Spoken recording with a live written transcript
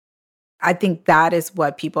I think that is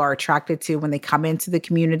what people are attracted to when they come into the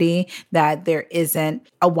community, that there isn't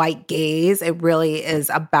a white gaze. It really is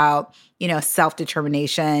about,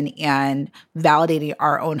 self-determination and validating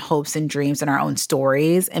our own hopes and dreams and our own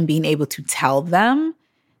stories and being able to tell them.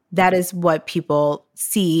 That is what people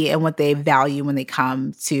see and what they value when they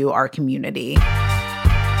come to our community.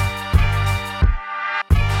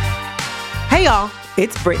 Hey y'all,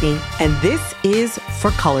 it's Brittany, and this is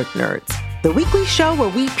For Colored Nerds, the weekly show where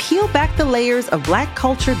we peel back the layers of Black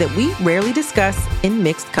culture that we rarely discuss in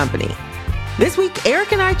mixed company. This week,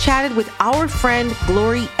 Eric and I chatted with our friend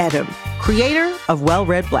Glory Edom, creator of Well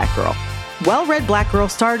Read Black Girl. Well Read Black Girl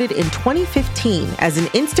started in 2015 as an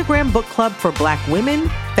Instagram book club for Black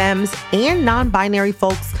women, femmes, and non-binary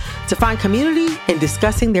folks to find community in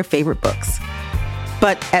discussing their favorite books.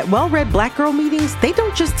 But at Well Read Black Girl meetings, they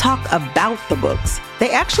don't just talk about the books.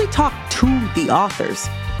 They actually talk to the authors.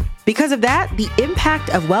 Because of that, the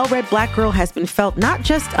impact of Well Read Black Girl has been felt not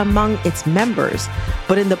just among its members,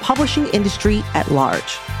 but in the publishing industry at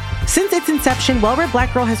large. Since its inception, Well Read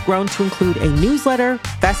Black Girl has grown to include a newsletter,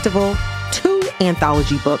 festival, 2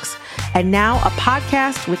 anthology books, and now a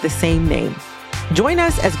podcast with the same name. Join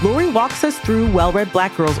us as Glory walks us through Well Read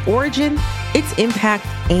Black Girl's origin, its impact,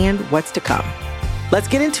 and what's to come. Let's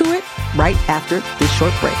get into it right after this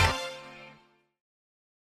short break.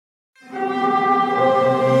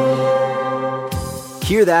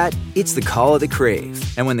 Hear that? It's the call of the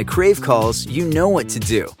Crave. And when the Crave calls, you know what to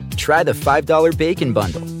do. Try the $5 Bacon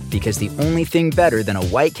Bundle, because the only thing better than a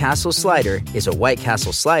White Castle slider is a White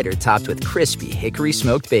Castle slider topped with crispy hickory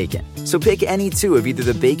smoked bacon. So pick any 2 of either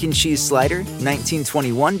the Bacon Cheese Slider,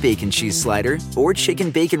 1921 Bacon Cheese Slider, or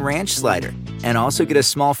Chicken Bacon Ranch Slider. And also get a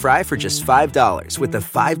small fry for just $5 with the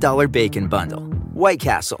 $5 Bacon Bundle. White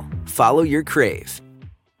Castle. Follow your Crave.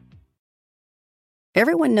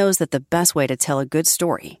 Everyone knows that the best way to tell a good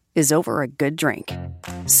story is over a good drink.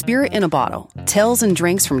 Spirit in a Bottle, tales and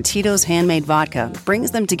drinks from Tito's Handmade Vodka,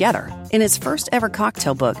 brings them together. In its first ever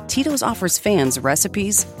cocktail book, Tito's offers fans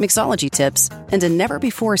recipes, mixology tips, and a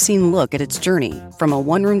never-before-seen look at its journey from a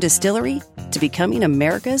one-room distillery to becoming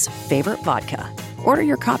America's favorite vodka. Order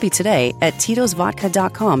your copy today at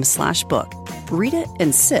titosvodka.com/book. Read it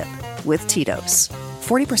and sip with Tito's.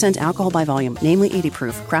 40% alcohol by volume, namely 80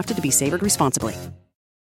 proof, crafted to be savored responsibly.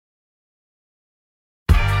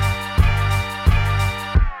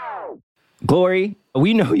 Glory,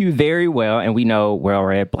 we know you very well, and we know Well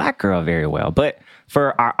Read Black Girl very well. But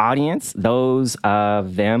for our audience, those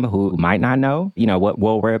of them who might not know, what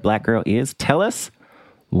Well Read Black Girl is, tell us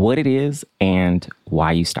what it is and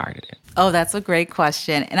why you started it. Oh, that's a great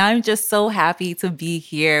question. And I'm just so happy to be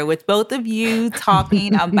here with both of you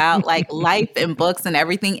talking about life and books and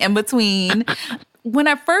everything in between. When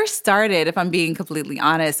I first started, if I'm being completely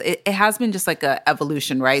honest, it has been just like a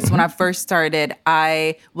evolution, right? So when I first started,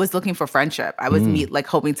 I was looking for friendship. I was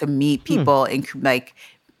hoping to meet people and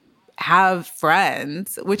have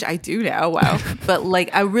friends, which I do now. Wow. But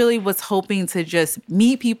I really was hoping to just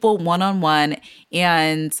meet people one-on-one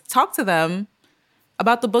and talk to them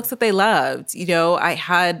about the books that they loved. I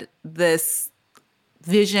had this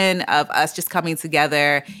vision of us just coming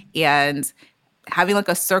together and having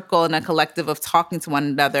a circle and a collective of talking to one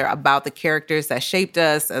another about the characters that shaped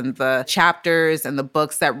us and the chapters and the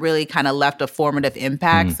books that really kind of left a formative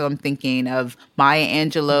impact. So I'm thinking of Maya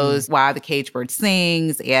Angelou's Why the Caged Bird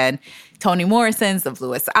Sings and Toni Morrison's The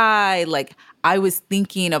Bluest Eye. I was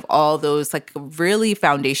thinking of all those really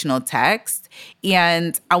foundational texts,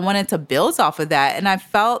 and I wanted to build off of that. And I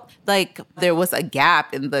felt like there was a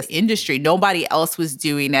gap in the industry. Nobody else was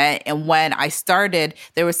doing it. And when I started,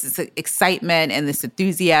 there was this excitement and this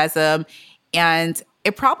enthusiasm. And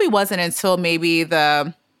it probably wasn't until maybe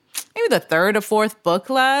the third or fourth book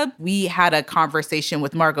club, we had a conversation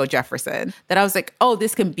with Margot Jefferson that I was like, oh,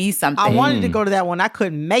 this can be something. I wanted to go to that one. I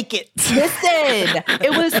couldn't make it. Listen,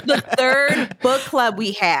 it was the third book club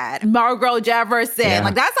we had. Margot Jefferson.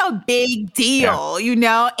 Yeah. That's a big deal,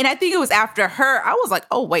 And I think it was after her, I was like,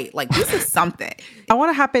 oh, wait, this is something. I want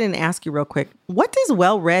to hop in and ask you real quick. What does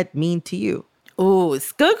well read mean to you? Ooh, it's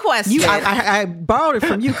a good question. I borrowed it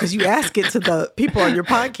from you because you ask it to the people on your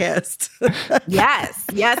podcast. Yes,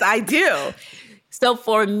 I do. So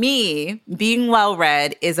for me, being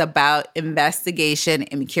well-read is about investigation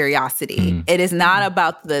and curiosity. It is not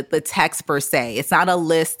about the text per se. It's not a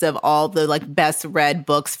list of all the best-read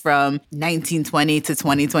books from 1920 to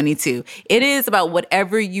 2022. It is about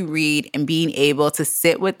whatever you read and being able to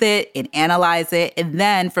sit with it and analyze it, and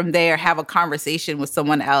then from there have a conversation with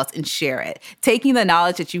someone else and share it. Taking the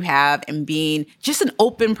knowledge that you have and being just an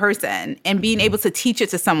open person and being able to teach it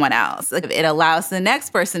to someone else. It allows the next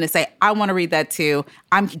person to say, I want to read that too. to.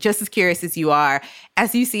 I'm just as curious as you are.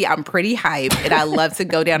 As you see, I'm pretty hyped and I love to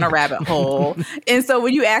go down a rabbit hole. And so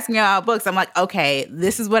when you ask me about books, I'm like, okay,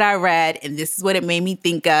 this is what I read and this is what it made me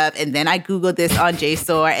think of. And then I Googled this on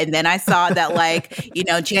JSTOR and then I saw that like,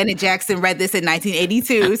 Janet Jackson read this in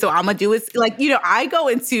 1982. So I'm going to do it. Like, I go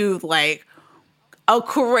into like a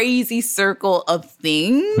crazy circle of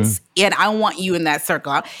things and I want you in that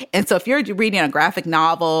circle. And so if you're reading a graphic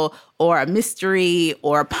novel or a mystery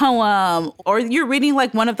or a poem, or you're reading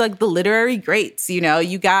like one of the literary greats,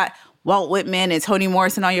 you got Walt Whitman and Toni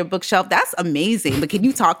Morrison on your bookshelf, that's amazing. But can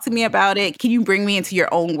you talk to me about it? Can you bring me into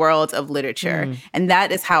your own world of literature? And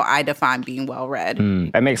that is how I define being well-read.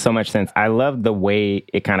 That makes so much sense. I love the way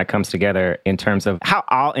it kind of comes together in terms of how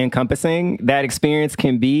all-encompassing that experience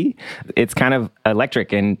can be. It's kind of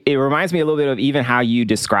electric. And it reminds me a little bit of even how you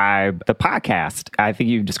describe the podcast. I think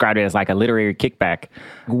you described it as like a literary kickback.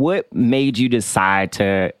 What made you decide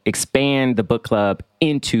to expand the book club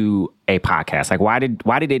into a podcast? Like, why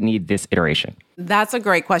did it need this iteration? That's a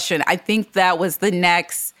great question. I think that was the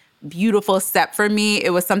next beautiful step for me.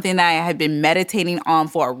 It was something that I had been meditating on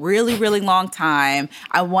for a really, really long time.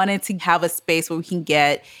 I wanted to have a space where we can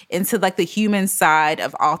get into like the human side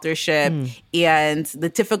of authorship and the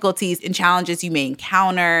difficulties and challenges you may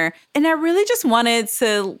encounter. And I really just wanted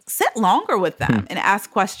to sit longer with them and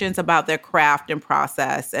ask questions about their craft and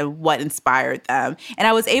process and what inspired them. And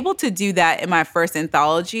I was able to do that in my first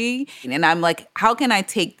anthology. And I'm like, how can I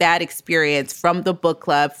take that experience from the book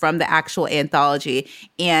club, from the actual anthology,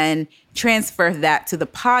 and transfer that to the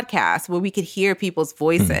podcast where we could hear people's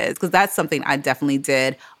voices? Because that's something I definitely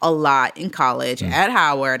did a lot in college at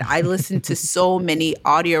Howard. I listened to so many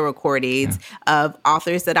audio recordings of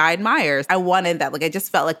authors that I admire. I wanted that. Like, I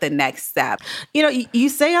just felt like the next step. You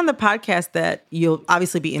say on the podcast that you'll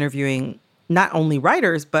obviously be interviewing not only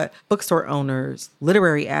writers, but bookstore owners,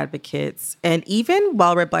 literary advocates, and even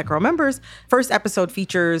well-read Black Girl members. First episode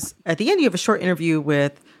features, at the end, you have a short interview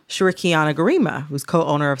with Shirikiana Garima, who's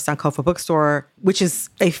co-owner of Sankofa Bookstore, which is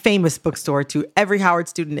a famous bookstore to every Howard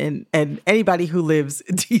student and anybody who lives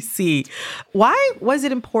in D.C. Why was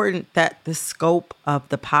it important that the scope of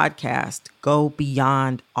the podcast go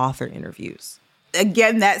beyond author interviews?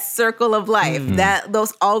 Again, that circle of life,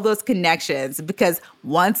 all those connections, because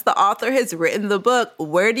once the author has written the book,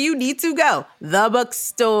 where do you need to go? The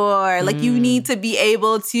bookstore. Like, you need to be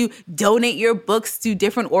able to donate your books to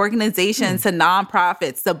different organizations, to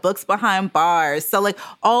nonprofits, to Books Behind Bars. So like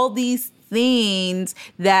all these things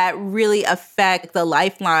that really affect the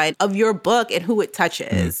lifeline of your book and who it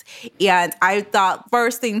touches. And I thought,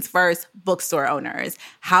 first things first, bookstore owners,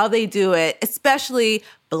 how they do it, especially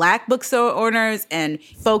Black bookstore owners and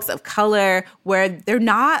folks of color, where there are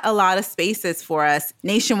not a lot of spaces for us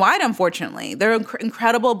nationwide, unfortunately. There are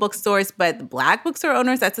incredible bookstores, but Black bookstore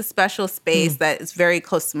owners, that's a special space that is very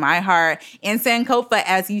close to my heart. And Sankofa,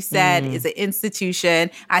 as you said, is an institution.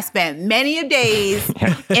 I spent many a days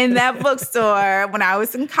in that bookstore when I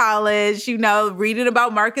was in college, reading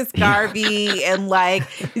about Marcus Garvey and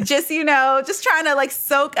just trying to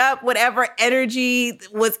soak up whatever energy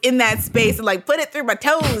was in that space and put it through my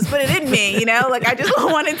toes. Put it in me, I just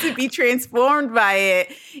wanted to be transformed by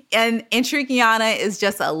it. And Shirikiana is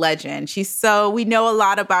just a legend. We know a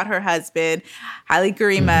lot about her husband, Haile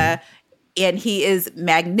Garima, and he is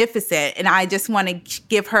magnificent. And I just want to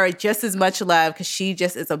give her just as much love because she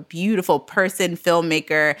just is a beautiful person,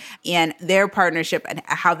 filmmaker, and their partnership and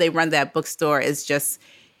how they run that bookstore is just...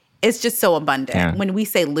 It's just so abundant. Yeah. When we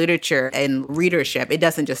say literature and readership, it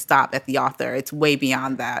doesn't just stop at the author. It's way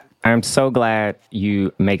beyond that. I'm so glad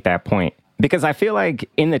you make that point. Because I feel like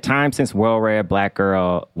in the time since Well-Read Black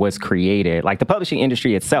Girl was created, the publishing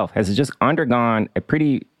industry itself has just undergone a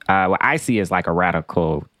pretty, what I see as a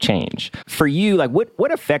radical change. For you,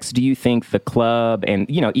 what effects do you think the club and,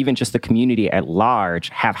 even just the community at large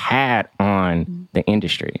have had on the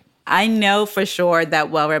industry? I know for sure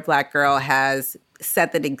that Well-Read Black Girl has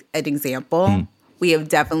set an example. We have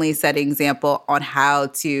definitely set an example on how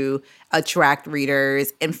to attract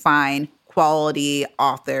readers and find quality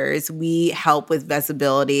authors. We help with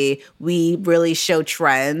visibility. We really show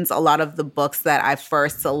trends. A lot of the books that I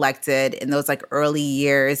first selected in those early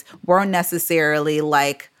years weren't necessarily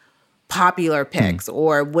popular picks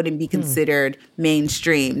or wouldn't be considered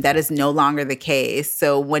mainstream. That is no longer the case.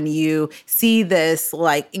 So when you see this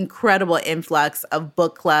incredible influx of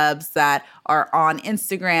book clubs that are on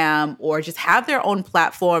Instagram or just have their own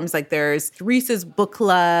platforms, there's Teresa's book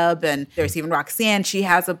club and there's even Roxanne, she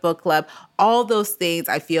has a book club. All those things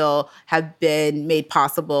I feel have been made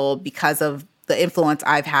possible because of the influence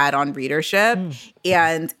I've had on readership.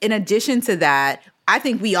 And in addition to that, I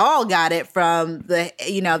think we all got it from the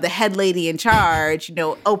head lady in charge,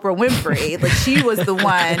 Oprah Winfrey. Like, she was the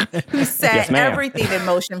one who set everything in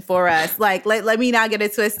motion for us. Like, let me not get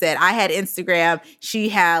it twisted. I had Instagram. She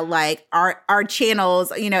had like our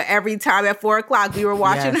channels, every time at 4:00 we were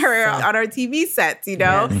watching her on our TV sets,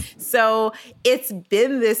 Yes. So it's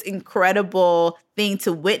been this incredible thing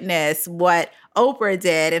to witness what Oprah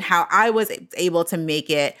did and how I was able to make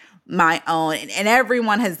it my own. And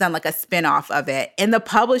everyone has done like a spin-off of it. And the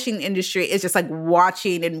publishing industry is just like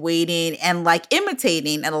watching and waiting and like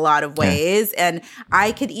imitating in a lot of ways. Yeah. And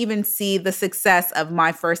I could even see the success of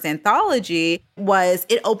my first anthology was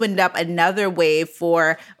it opened up another way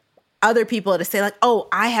for other people to say like, oh,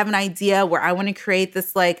 I have an idea where I want to create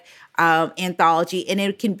this like anthology, and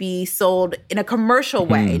it can be sold in a commercial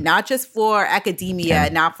way, not just for academia,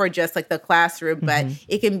 not for just like the classroom, but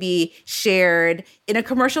it can be shared in a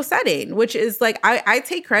commercial setting, which is like, I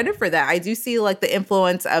take credit for that. I do see like the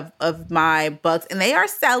influence of my books, and they are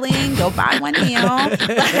selling. Go buy one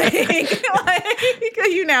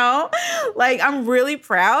now. Like, I'm really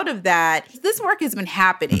proud of that. This work has been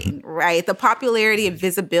happening, right? The popularity and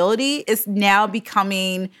visibility is now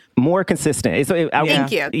becoming more consistent.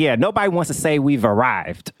 Thank you. Yeah, nobody wants to say we've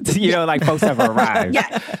arrived. Like folks have arrived.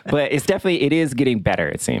 But it is getting better,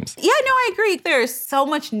 it seems. Yeah, no, I agree. There's so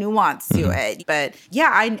much nuance to it. But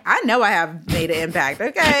yeah, I know I have made an impact.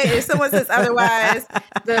 Okay, if someone says otherwise,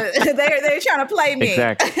 they're trying to play me.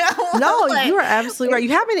 Exactly. No, you are absolutely right. You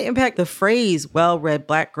have made an impact. The phrase well-read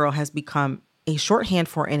Black girl has become a shorthand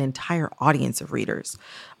for an entire audience of readers.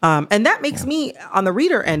 And that makes me, on the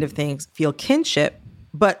reader end of things, feel kinship.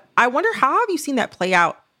 But I wonder, how have you seen that play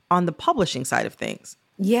out on the publishing side of things?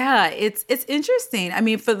 Yeah, it's interesting. I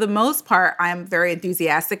mean, for the most part, I'm very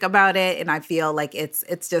enthusiastic about it. And I feel like it's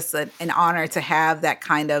just an honor to have that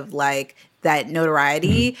kind of like that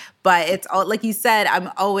notoriety. But it's all, like you said,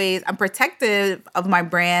 I'm protective of my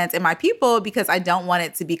brands and my people because I don't want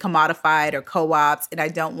it to be commodified or co-ops, and I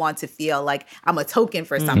don't want to feel like I'm a token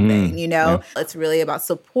for something, Yeah. It's really about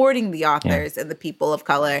supporting the authors and the people of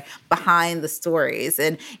color behind the stories.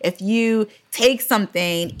 And if you take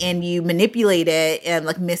something and you manipulate it and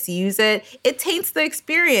like misuse it, it taints the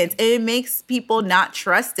experience and it makes people not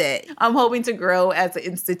trust it. I'm hoping to grow as an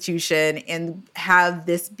institution and have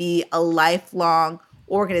this be a lifelong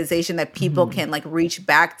organization that people can like reach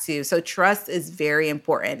back to. So trust is very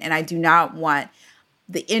important. And I do not want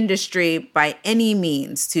the industry by any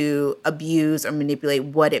means to abuse or manipulate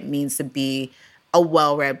what it means to be a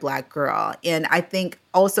well-read Black girl. And I think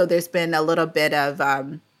also there's been a little bit of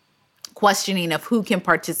questioning of who can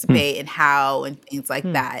participate and how and things like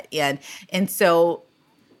that. And so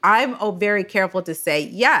I'm very careful to say,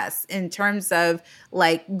 yes, in terms of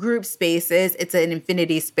like group spaces, it's an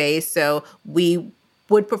infinity space. So we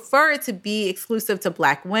would prefer it to be exclusive to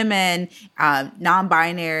Black women,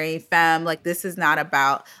 non-binary, femme. Like, this is not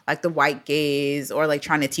about like the white gaze or like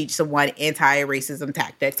trying to teach someone anti-racism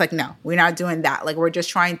tactics. Like, no, we're not doing that. Like, we're just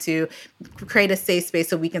trying to create a safe space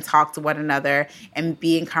so we can talk to one another and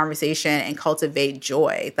be in conversation and cultivate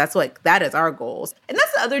joy. That is our goals. And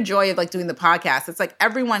that's the other joy of like doing the podcast. It's like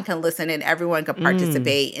everyone can listen and everyone can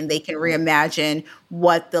participate and they can reimagine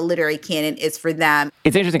what the literary canon is for them.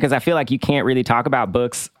 It's interesting because I feel like you can't really talk about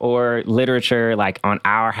books or literature like on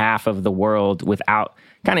our half of the world without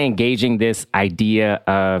kind of engaging this idea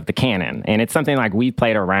of the canon. And it's something like we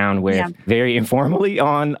played around with very informally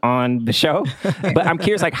on the show. But I'm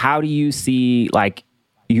curious, like, how do you see like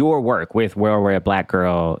your work with Well-Read Black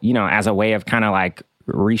Girl, as a way of kind of like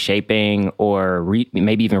reshaping or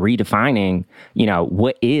maybe even redefining,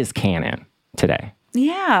 what is canon today?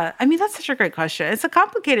 Yeah, I mean, that's such a great question. It's a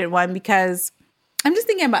complicated one because I'm just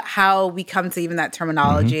thinking about how we come to even that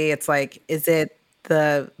terminology. It's like, is it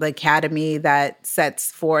the Academy that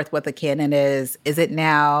sets forth what the canon is? Is it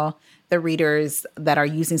now the readers that are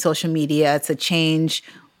using social media to change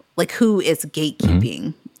like who is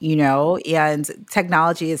gatekeeping, And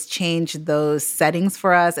technology has changed those settings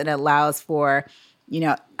for us. It allows for,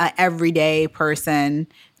 an everyday person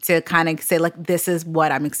to kind of say, like, this is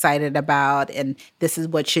what I'm excited about, and this is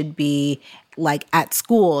what should be like at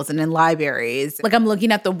schools and in libraries. Like, I'm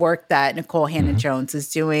looking at the work that Nicole Hannah-Jones is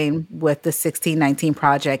doing with the 1619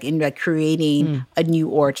 Project in like creating a new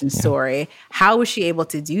origin story. How was she able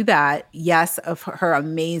to do that? Yes, of her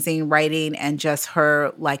amazing writing and just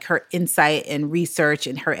her insight and research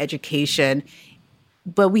and her education.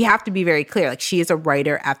 But we have to be very clear, like, she is a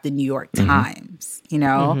writer at the New York Times,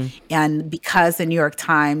 and because the New York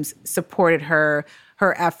Times supported her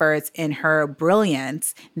efforts and her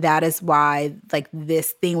brilliance, that is why like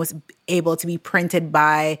this thing was able to be printed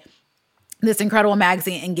by this incredible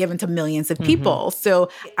magazine and given to millions of people. So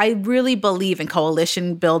I really believe in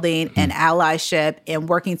coalition building and allyship and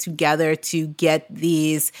working together to get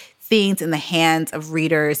these things in the hands of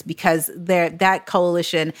readers, because that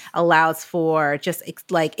coalition allows for just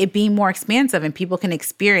like it being more expansive and people can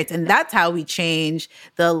experience. And that's how we change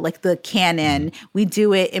the canon. We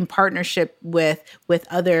do it in partnership with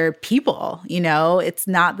other people. It's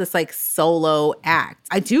not this like solo act.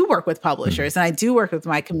 I do work with publishers and I do work with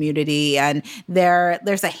my community, and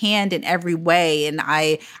there's a hand in every way. And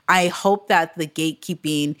I hope that the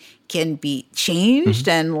gatekeeping can be changed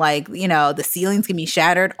and the ceilings can be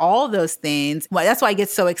shattered, all those things. Well, that's why I get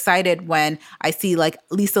so excited when I see like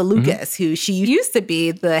Lisa Lucas, who she used to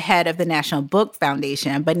be the head of the National Book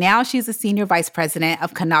Foundation, but now she's a senior vice president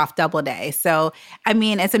of Knopf Doubleday. So, I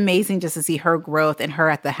mean, it's amazing just to see her growth and her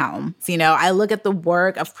at the helm. So, I look at the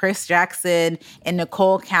work of Chris Jackson and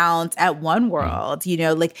Nicole Counts at One World,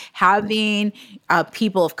 like having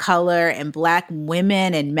people of color and Black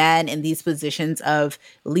women and men in these positions of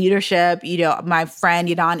leadership. My friend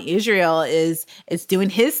Yadon Israel is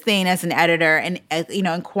doing his thing as an editor and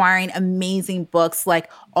inquiring amazing books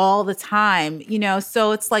like all the time.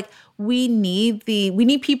 So it's like we need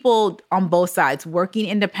people on both sides working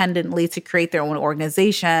independently to create their own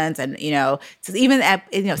organizations, and to even at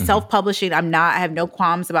self-publishing. I have no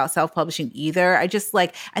qualms about self-publishing either. I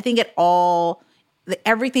think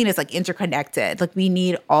everything is like interconnected. Like we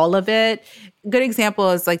need all of it. Good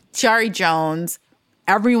example is like Tayari Jones.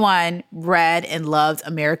 Everyone read and loved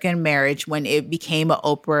American Marriage when it became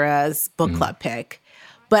Oprah's book club pick.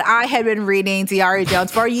 But I had been reading Tayari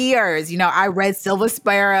Jones for years. I read Silver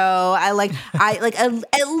Sparrow. I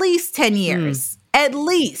at least 10 years, at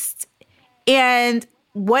least. And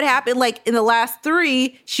what happened? Like in the last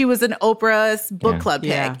 3, she was an Oprah's book club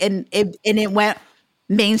pick, and it went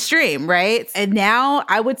mainstream, right? And now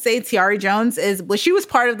I would say Tayari Jones she was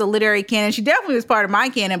part of the literary canon. She definitely was part of my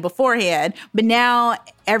canon beforehand, but now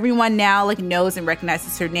everyone knows and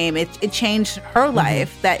recognizes her name. It changed her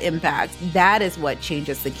life, that impact. That is what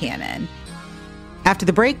changes the canon. After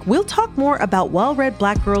the break, we'll talk more about well-read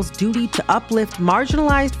Black girls' duty to uplift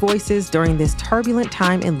marginalized voices during this turbulent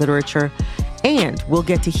time in literature, and we'll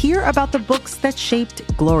get to hear about the books that shaped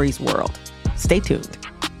Glory's world. Stay tuned.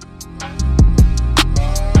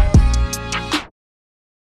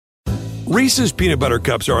 Reese's peanut butter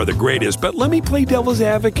cups are the greatest, but let me play devil's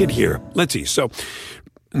advocate here. Let's see. So,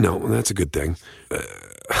 no, that's a good thing.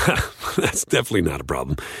 That's definitely not a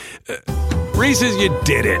problem. Reese's, you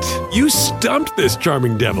did it. You stumped this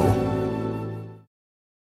charming devil.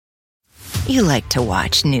 You like to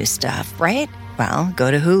watch new stuff, right? Well,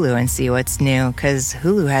 go to Hulu and see what's new, because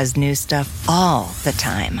Hulu has new stuff all the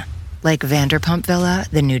time. Like Vanderpump Villa,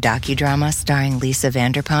 the new docudrama starring Lisa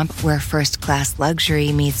Vanderpump, where first-class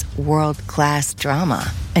luxury meets world-class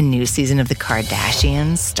drama. A new season of The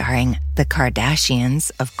Kardashians starring The Kardashians,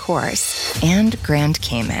 of course. And Grand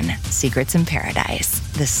Cayman, Secrets in Paradise,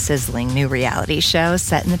 the sizzling new reality show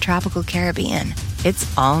set in the tropical Caribbean.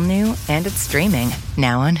 It's all new and it's streaming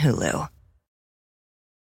now on Hulu.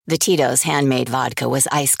 The Tito's handmade vodka was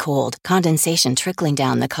ice cold, condensation trickling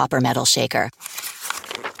down the copper metal shaker.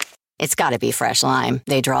 It's gotta be fresh lime,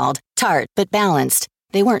 they drawled. Tart, but balanced.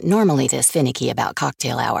 They weren't normally this finicky about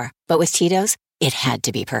cocktail hour. But with Tito's, it had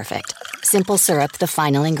to be perfect. Simple syrup, the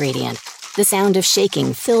final ingredient. The sound of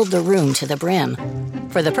shaking filled the room to the brim.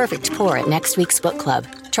 For the perfect pour at next week's book club,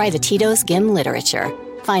 try the Tito's Gim Literature.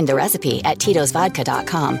 Find the recipe at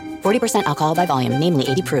titosvodka.com. 40% alcohol by volume, namely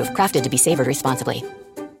 80 proof, crafted to be savored responsibly.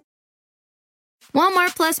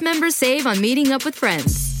 Walmart Plus members save on meeting up with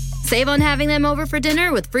friends. Save on having them over for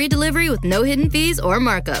dinner with free delivery with no hidden fees or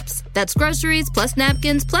markups. That's groceries, plus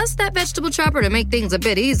napkins, plus that vegetable chopper to make things a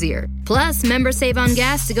bit easier. Plus, members save on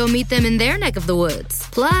gas to go meet them in their neck of the woods.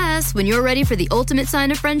 Plus, when you're ready for the ultimate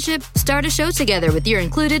sign of friendship, start a show together with your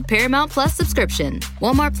included Paramount Plus subscription.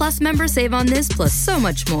 Walmart Plus members save on this plus so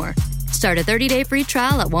much more. Start a 30-day free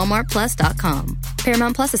trial at walmartplus.com.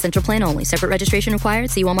 Paramount Plus Essential Plan only. Separate registration required.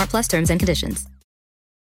 See Walmart Plus terms and conditions.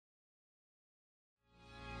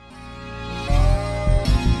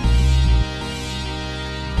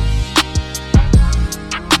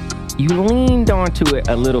 You leaned onto it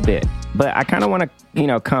a little bit, but I kind of want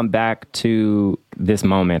to, come back to this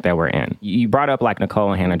moment that we're in. You brought up like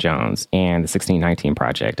Nicole Hannah-Jones and the 1619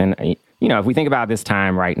 Project. And, if we think about this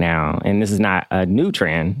time right now, and this is not a new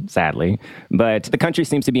trend, sadly, but the country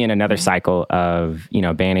seems to be in another cycle of,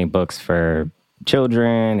 banning books for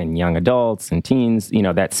children and young adults and teens,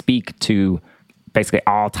 that speak to basically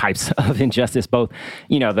all types of injustice, both,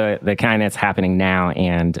 the kind that's happening now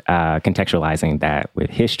and contextualizing that with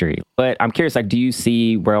history. But I'm curious, do you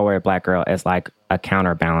see Well Read Black Girl as a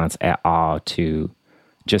counterbalance at all to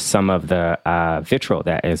just some of the vitriol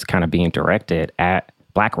that is kind of being directed at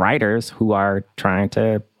Black writers who are trying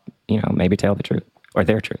to, maybe tell the truth or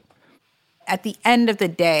their truth? At the end of the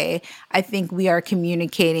day, I think we are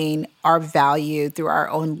communicating our value through our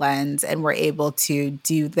own lens, and we're able to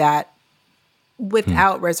do that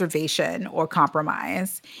without reservation or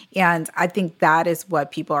compromise. And I think that is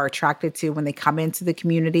what people are attracted to when they come into the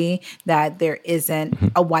community, that there isn't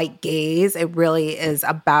a white gaze. It really is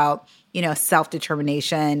about,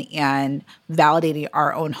 self-determination and validating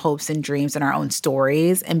our own hopes and dreams and our own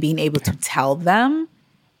stories and being able to tell them.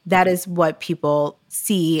 That is what people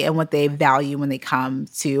see and what they value when they come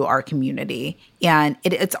to our community. And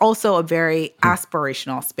it's also a very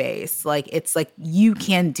aspirational space. It's like, you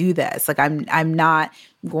can do this. I'm not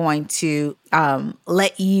going to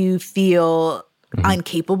let you feel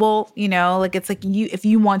incapable, it's like if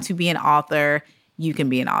you want to be an author, you can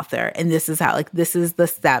be an author. And this is how, this is the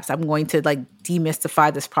steps. I'm going to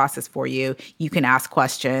demystify this process for you. You can ask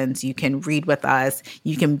questions. You can read with us.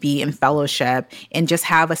 You can be in fellowship and just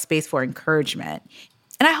have a space for encouragement.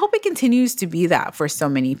 And I hope it continues to be that for so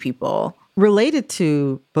many people. Related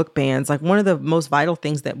to book bans, one of the most vital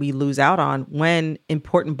things that we lose out on when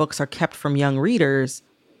important books are kept from young readers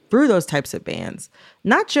through those types of bans,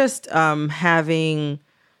 not just having,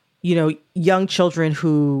 young children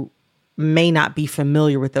who may not be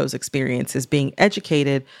familiar with those experiences being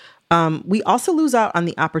educated, we also lose out on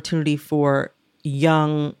the opportunity for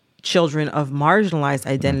young children of marginalized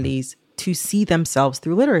identities to see themselves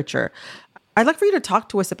through literature. I'd like for you to talk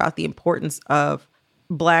to us about the importance of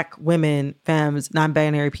Black women, femmes,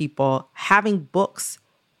 non-binary people having books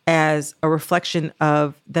as a reflection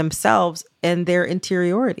of themselves and their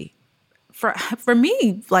interiority. For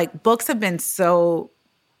me, books have been so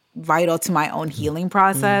vital to my own healing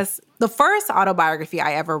process. The first autobiography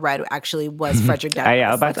I ever read actually was Frederick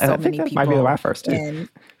Douglass. I think that might be my first too.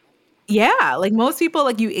 Yeah, most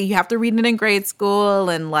people, you have to read it in grade school,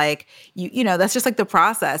 and that's just the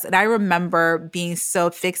process. And I remember being so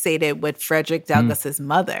fixated with Frederick Douglass's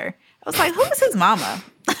mother. I was like, who is his mama?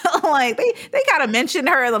 They kind of mentioned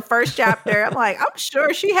her in the first chapter. I'm like, I'm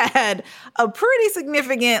sure she had a pretty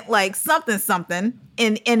significant something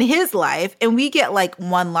in his life. And we get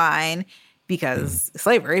one line because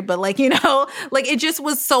slavery, but it just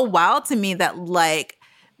was so wild to me that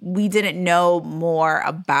we didn't know more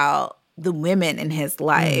about the women in his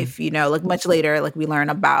life, much later, we learn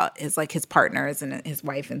about his partners and his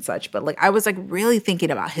wife and such. But I was really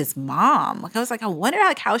thinking about his mom. I was I wonder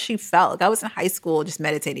how she felt. I was in high school just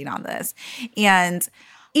meditating on this. And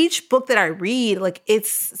each book that I read,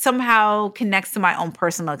 it's somehow connects to my own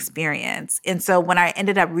personal experience. And so when I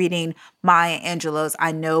ended up reading Maya Angelou's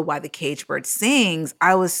I Know Why the Caged Bird Sings,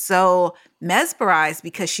 I was so mesmerized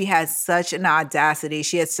because she had such an audacity.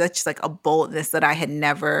 She had such a boldness that I had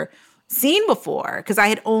never seen before, because I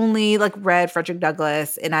had only read Frederick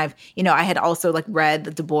Douglass, and I had also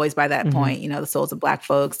read Du Bois by that point, The Souls of Black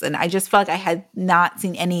Folks, and I just felt I had not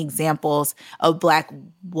seen any examples of Black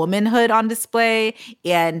womanhood on display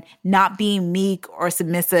and not being meek or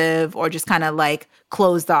submissive or just kind of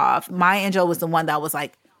closed off. Maya Angelou was the one that was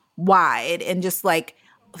wide and just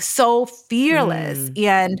so fearless.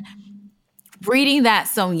 And reading that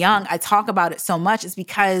so young, I talk about it so much, is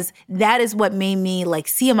because that is what made me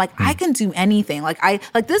see, I'm I can do anything.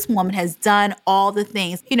 This woman has done all the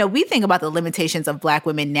things. We think about the limitations of Black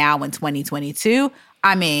women now in 2022.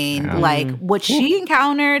 I mean, what she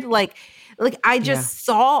encountered, I just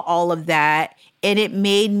saw all of that, and it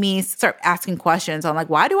made me start asking questions on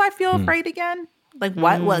why do I feel afraid again?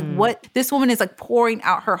 What this woman is pouring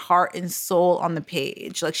out her heart and soul on the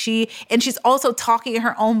page. She's also talking in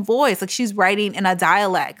her own voice. She's writing in a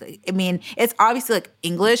dialect. I mean, it's obviously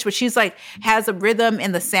English, but she's has a rhythm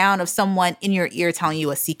and the sound of someone in your ear telling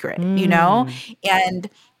you a secret, And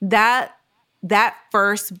that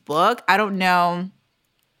first book, I don't know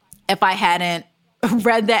if I hadn't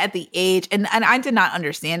read that at the age, and I did not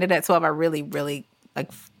understand it at 12. I really, really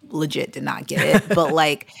legit did not get it, but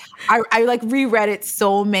I reread it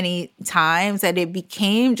so many times that it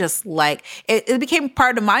became just it became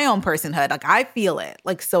part of my own personhood. I feel it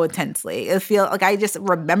so intensely. I feel I just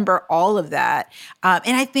remember all of that,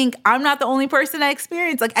 and I think I'm not the only person that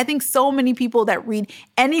experienced. I think so many people that read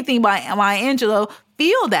anything by Maya Angelou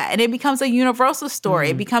feel that. And it becomes a universal story.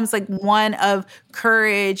 It becomes like one of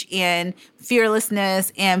courage and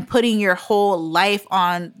fearlessness and putting your whole life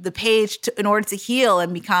on the page in order to heal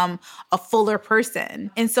and become a fuller person.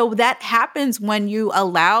 And so that happens when you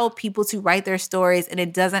allow people to write their stories, and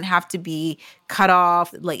it doesn't have to be cut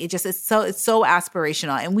off. Like it's so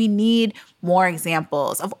aspirational. And we need more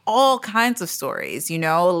examples of all kinds of stories,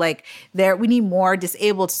 like we need more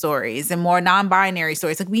disabled stories and more non-binary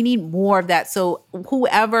stories. Like we need more of that. So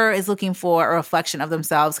whoever is looking for a reflection of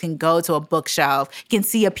themselves can go to a bookshelf, can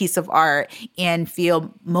see a piece of art and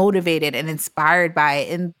feel motivated and inspired by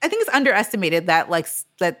it. And I think it's underestimated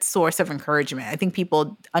that source of encouragement. I think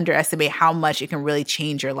people underestimate how much it can really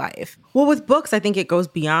change your life. Well, with books, I think it goes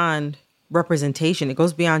beyond representation. It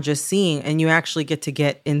goes beyond just seeing, and you actually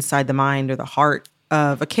get inside the mind or the heart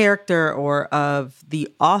of a character or of the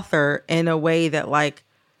author in a way that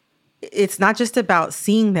it's not just about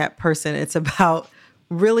seeing that person. It's about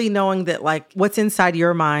really knowing that what's inside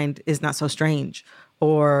your mind is not so strange,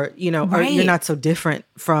 or, or you're not so different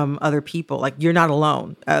from other people. You're not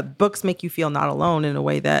alone. Books make you feel not alone in a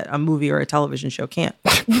way that a movie or a television show can't.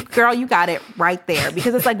 Girl, you got it right there.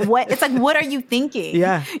 Because it's what are you thinking?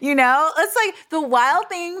 Yeah. It's like the wild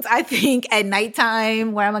things I think at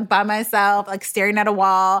nighttime where I'm by myself, staring at a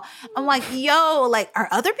wall. I'm like, yo, are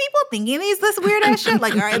other people thinking this weird ass shit?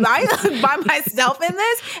 Am I by myself in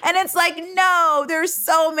this? And it's no, there's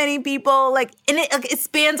so many people and it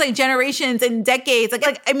spans generations and decades.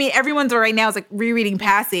 Everyone's right now is rereading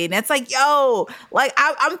Passing. And it's yo,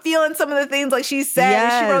 I'm feeling some of the things she said.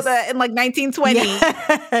 Yes. She wrote that in 1920.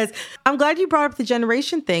 Yes. I'm glad you brought up the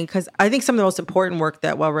generation thing, because I think some of the most important work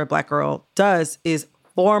that Well Read Black Girl does is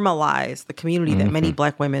formalize the community that many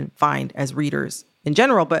Black women find as readers in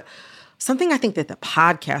general. But something I think that the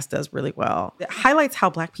podcast does really well, it highlights how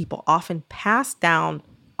Black people often pass down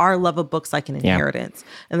our love of books like an inheritance.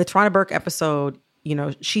 In the Tarana Burke episode,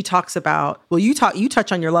 she talks about, you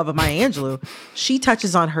touch on your love of Maya Angelou. She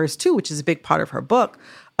touches on hers too, which is a big part of her book.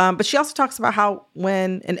 But she also talks about how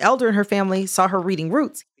when an elder in her family saw her reading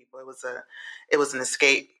Roots, it was an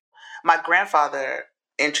escape. My grandfather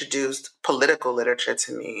introduced political literature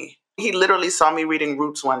to me. He literally saw me reading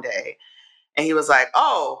Roots one day, and he was like,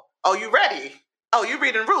 "Oh, you ready? Oh, you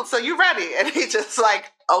reading Roots? So you ready?" And he just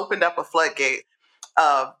opened up a floodgate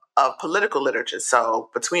of political literature. So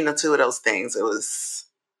between the two of those things, it was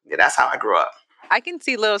that's how I grew up. I can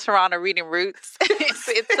see little Tarana reading Roots.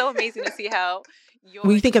 It's so amazing to see how.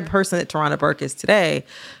 When you think of the person that Tarana Burke is today,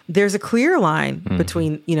 there's a clear line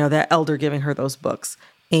between, that elder giving her those books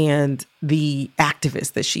and the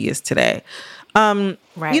activist that she is today. Right.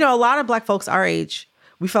 A lot of Black folks our age,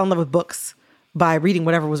 we fell in love with books by reading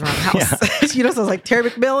whatever was around the house. So it's like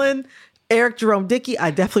Terry McMillan, Eric Jerome Dickey. I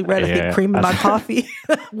definitely read, I think, Cream in My Coffee,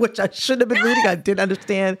 which I shouldn't have been reading. I didn't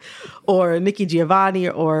understand. Or Nikki Giovanni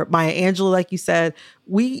or Maya Angelou, like you said.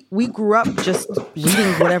 We grew up just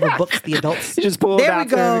reading whatever books the adults. You just pulled out.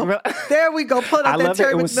 There we go. Pulled out that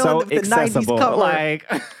Terry McMillan with the 90s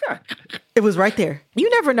cover. It was right there. You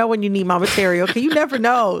never know when you need Mama Terry, okay? You never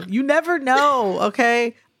know.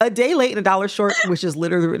 Okay? A Day Late and a Dollar Short, which is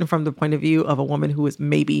literally written from the point of view of a woman who is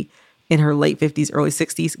maybe in her late 50s, early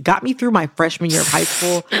 60s, got me through my freshman year of high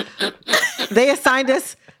school. They assigned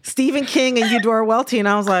us Stephen King and Eudora Welty, and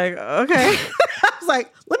I was like, okay. I was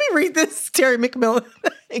like, let me read this Terry McMillan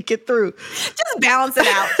and get through. Just balance it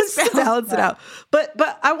out. Balance it out.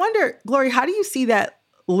 But I wonder, Glory, how do you see that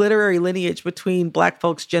literary lineage between Black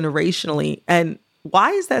folks generationally, and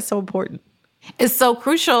why is that so important? It's so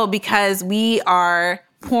crucial because we are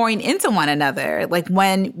pouring into one another.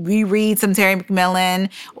 When we read some Terry McMillan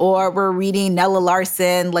or we're reading Nella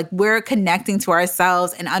Larson, we're connecting to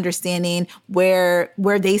ourselves and understanding where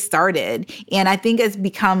they started. And I think it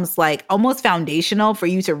becomes almost foundational for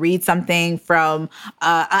you to read something from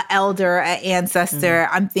an elder, an ancestor.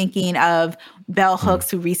 I'm thinking of Bell Hooks,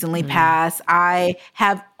 who recently passed. I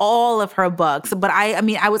have all of her books, but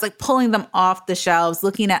I was pulling them off the shelves,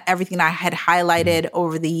 looking at everything I had highlighted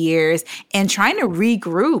over the years and trying to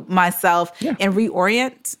regroup myself and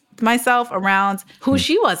reorient myself around who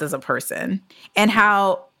she was as a person and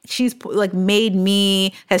how she's made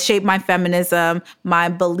me, has shaped my feminism, my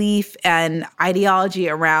belief and ideology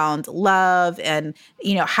around love and,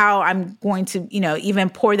 how I'm going to, even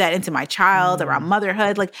pour that into my child around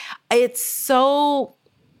motherhood. It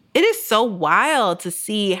is so wild to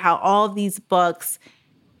see how all of these books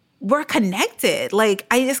were connected.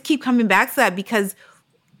 I just keep coming back to that because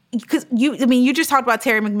you just talked about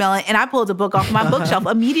Terry McMillan, and I pulled a book off my bookshelf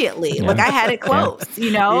immediately. I had it close,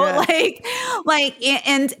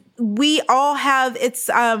 and we all have. It's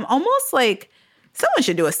almost someone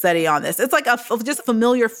should do a study on this. It's like just a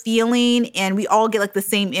familiar feeling, and we all get like the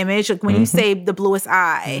same image. Like when you say the bluest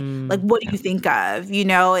eye, like what do you think of? You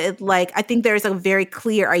know, I think there's a very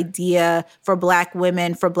clear idea for Black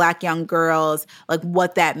women, for Black young girls, like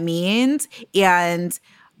what that means. And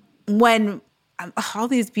when all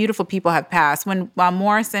these beautiful people have passed, when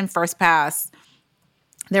Morrison first passed,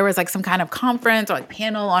 there was like some kind of conference or like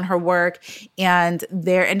panel on her work, and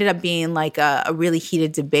there ended up being like a really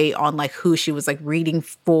heated debate on like who she was like reading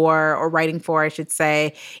for or writing for, I should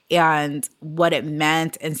say, and what it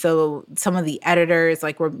meant. And so some of the editors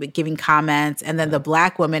like were giving comments, and then the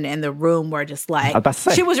Black women in the room were just like,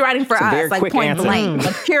 she was writing for us, like point blank,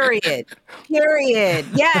 like period,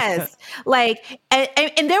 yes, like,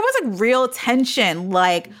 and there was a real tension,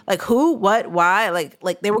 like who, what, why,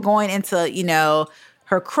 like they were going into, you know,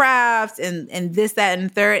 her craft and this, that,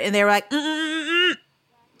 and third. And they were like,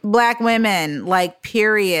 Black women, like,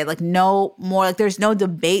 period. Like, no more, like, there's no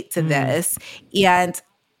debate to this. And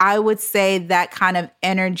I would say that kind of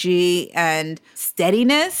energy and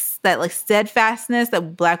steadiness, that like steadfastness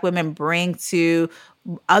that Black women bring to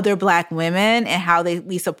other Black women and how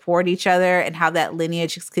we support each other and how that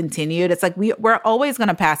lineage is continued. It's like we're always going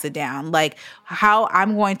to pass it down. Like how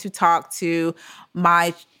I'm going to talk to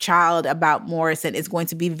my child about Morrison is going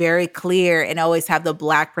to be very clear and always have the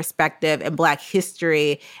Black perspective and Black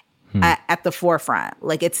history at the forefront.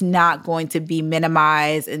 Like it's not going to be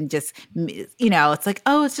minimized and just, you know, it's like,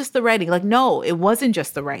 oh, it's just the writing. Like, no, it wasn't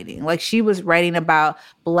just the writing. Like she was writing about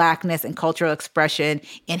Blackness and cultural expression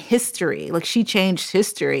and history. Like she changed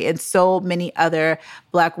history. And so many other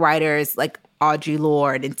Black writers like Audre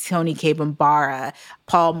Lorde and Toni Cade Bambara,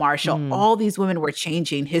 Paul Marshall, all these women were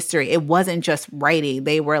changing history. It wasn't just writing.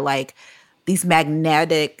 They were like these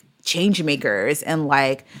magnetic change makers and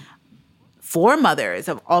like foremothers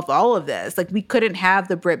of all of this. Like we couldn't have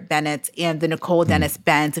the Britt Bennett and the Nicole Dennis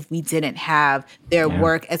Benz if we didn't have their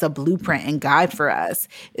work as a blueprint and guide for us.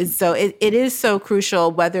 And so it is so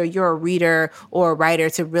crucial, whether you're a reader or a writer,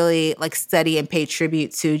 to really like study and pay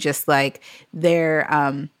tribute to just like their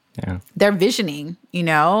visioning, you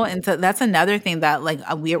know? And so that's another thing that like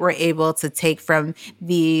we were able to take from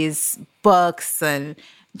these books and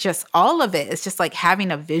just all of it. It's just like having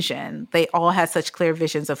a vision. They all had such clear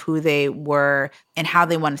visions of who they were and how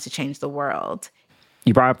they wanted to change the world.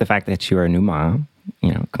 You brought up the fact that you're a new mom.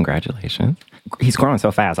 You know, congratulations. He's growing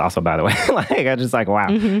so fast also, by the way. Like, I just like, wow.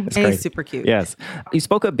 It's crazy. He's super cute. Yes. You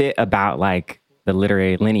spoke a bit about like the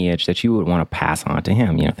literary lineage that you would want to pass on to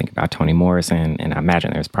him. You know, think about Toni Morrison, and I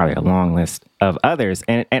imagine there's probably a long list of others.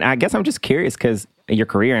 And I guess I'm just curious because your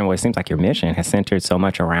career and what seems like your mission has centered so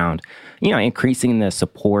much around, you know, increasing the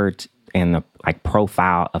support and the like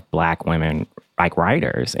profile of Black women like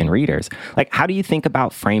writers and readers. Like, how do you think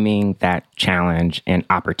about framing that challenge and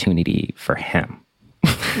opportunity for him?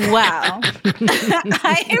 Wow.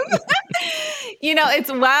 You know,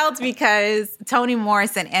 it's wild because Toni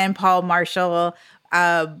Morrison and Paul Marshall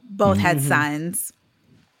both had sons.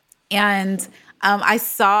 And I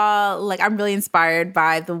saw, like, I'm really inspired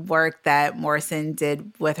by the work that Morrison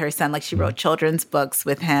did with her son. Like, she wrote children's books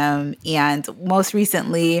with him. And most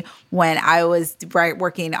recently, when I was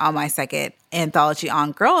working on my second anthology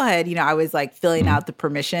on girlhood, you know, I was like filling out the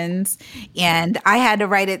permissions, and I had to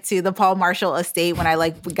write it to the Paul Marshall estate when I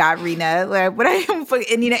like got Rena,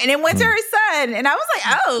 and you know, and it went to her son, and I was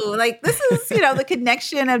like, oh, like this is, you know, the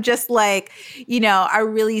connection of just like, you know, I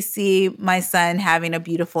really see my son having a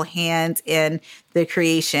beautiful hand in the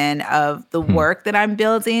creation of the work that I'm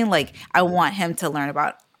building. Like, I want him to learn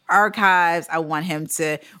about archives. I want him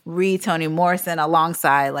to read Toni Morrison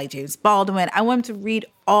alongside like James Baldwin. I want him to read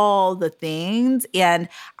all the things. And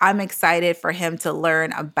I'm excited for him to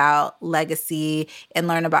learn about legacy and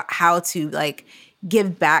learn about how to like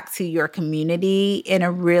give back to your community in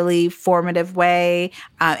a really formative way.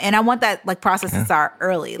 And I want that like process to start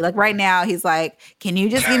early. Like right now, he's like, can you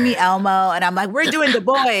just give me Elmo? And I'm like, we're doing The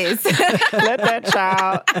Boys. Let that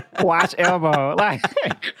child watch Elmo. Like,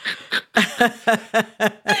 I'm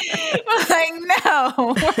like,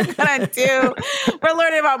 no, we're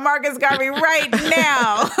learning about Marcus Garvey right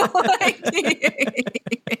now.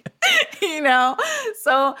 You know?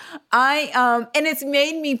 So and it's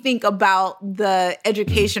made me think about the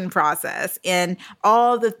education process and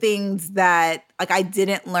all the things that like I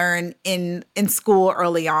didn't learn in school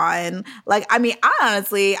early on. Like, I mean, I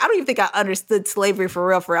don't even think I understood slavery for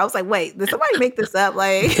real. I was like, wait, did somebody make this up?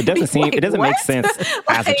 Like, it doesn't seem, it doesn't make sense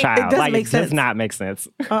as a child. It does does not make sense.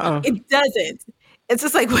 It doesn't. it's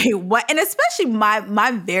just like, wait, what? And especially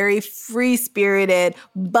my very free-spirited,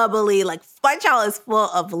 bubbly, like fun child is full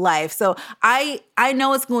of life. So I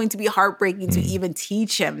know it's going to be heartbreaking to even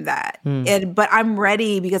teach him that. But I'm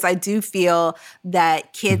ready because I do feel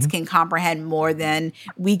that kids can comprehend more than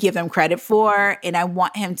we give them credit for. And I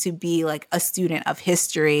want him to be like a student of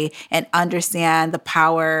history and understand the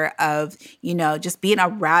power of, you know, just being a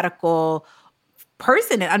radical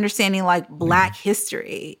person and understanding like Black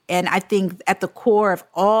history. And I think at the core of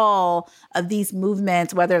all of these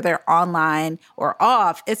movements, whether they're online or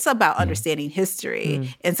off, it's about understanding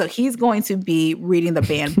history. And so he's going to be reading the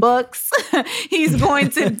banned books. He's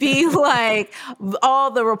going to be like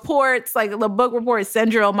all the reports, like the book report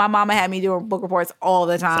syndrome. My mama had me doing book reports all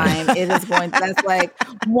the time. That's like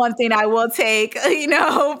one thing I will take, you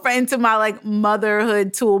know, into my like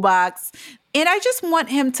motherhood toolbox. And I just want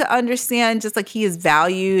him to understand just like he is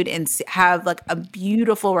valued and have like a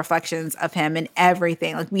beautiful reflections of him in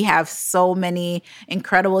everything. Like we have so many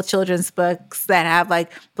incredible children's books that have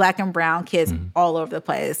like Black and brown kids all over the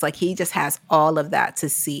place. Like he just has all of that to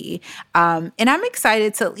see. And I'm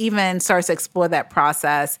excited to even start to explore that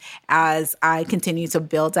process as I continue to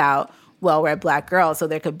build out Well-Read Black Girls. So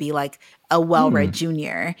there could be like a well-read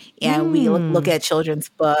junior. And we look at children's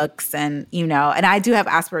books and, you know, and I do have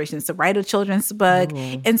aspirations to write a children's book.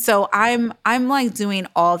 And so I'm like doing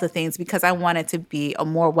all the things because I want it to be a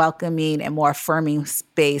more welcoming and more affirming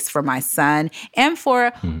space for my son and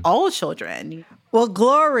for all children. Well,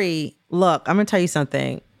 Glory, look, I'm going to tell you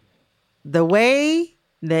something. The way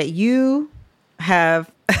that you have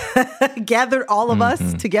gathered all of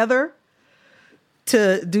us together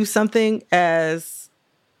to do something as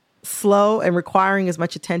slow and requiring as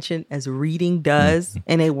much attention as reading does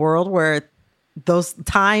in a world where those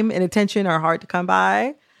time and attention are hard to come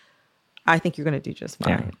by, I think you're going to do just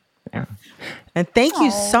fine. Yeah. And thank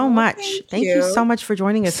you so much. Thank you so much for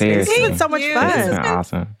joining us. Seriously. It's been so much fun. It's been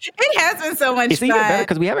awesome. It has been so much it's fun. Even better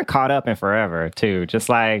because we haven't caught up in forever, too. Just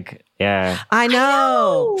like, I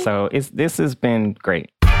know. So this has been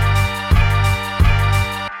great.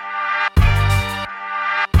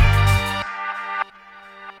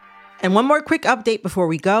 And one more quick update before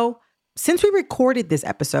we go. Since we recorded this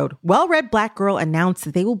episode, Well-Read Black Girl announced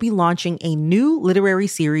that they will be launching a new literary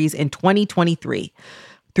series in 2023.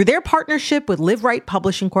 Through their partnership with Live Right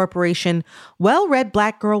Publishing Corporation, Well-Read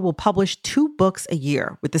Black Girl will publish 2 books a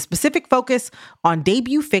year with a specific focus on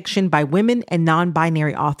debut fiction by women and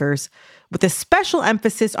non-binary authors, with a special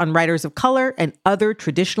emphasis on writers of color and other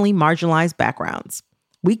traditionally marginalized backgrounds.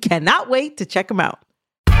 We cannot wait to check them out.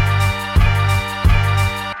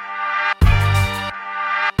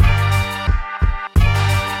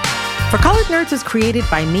 For Colored Nerds is created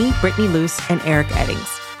by me, Brittany Luce, and Eric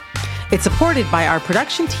Eddings. It's supported by our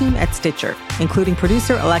production team at Stitcher, including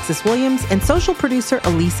producer Alexis Williams and social producer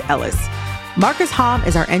Elise Ellis. Marcus Hom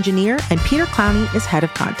is our engineer, and Peter Clowney is head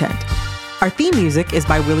of content. Our theme music is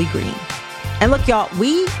by Willie Green. And look, y'all,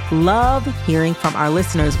 we love hearing from our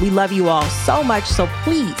listeners. We love you all so much, so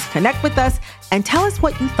please connect with us and tell us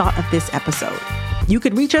what you thought of this episode. You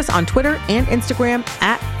can reach us on Twitter and Instagram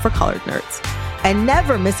at ForColoredNerds. And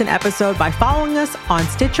never miss an episode by following us on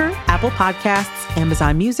Stitcher, Apple Podcasts,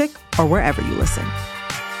 Amazon Music, or wherever you listen.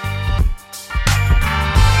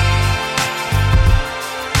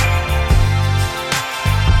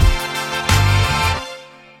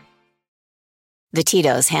 The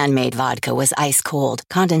Tito's handmade vodka was ice cold,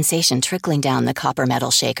 condensation trickling down the copper metal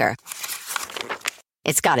shaker.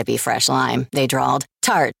 It's gotta be fresh lime, they drawled.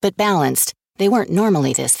 Tart, but balanced. They weren't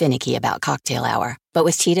normally this finicky about cocktail hour, but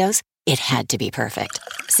with Tito's, it had to be perfect.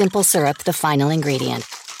 Simple syrup, the final ingredient.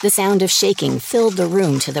 The sound of shaking filled the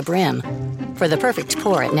room to the brim. For the perfect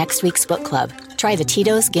pour at next week's book club, try the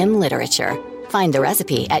Tito's Gim Literature. Find the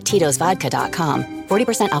recipe at Tito'sVodka.com.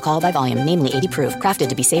 40% alcohol by volume, namely 80 proof, crafted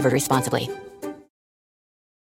to be savored responsibly.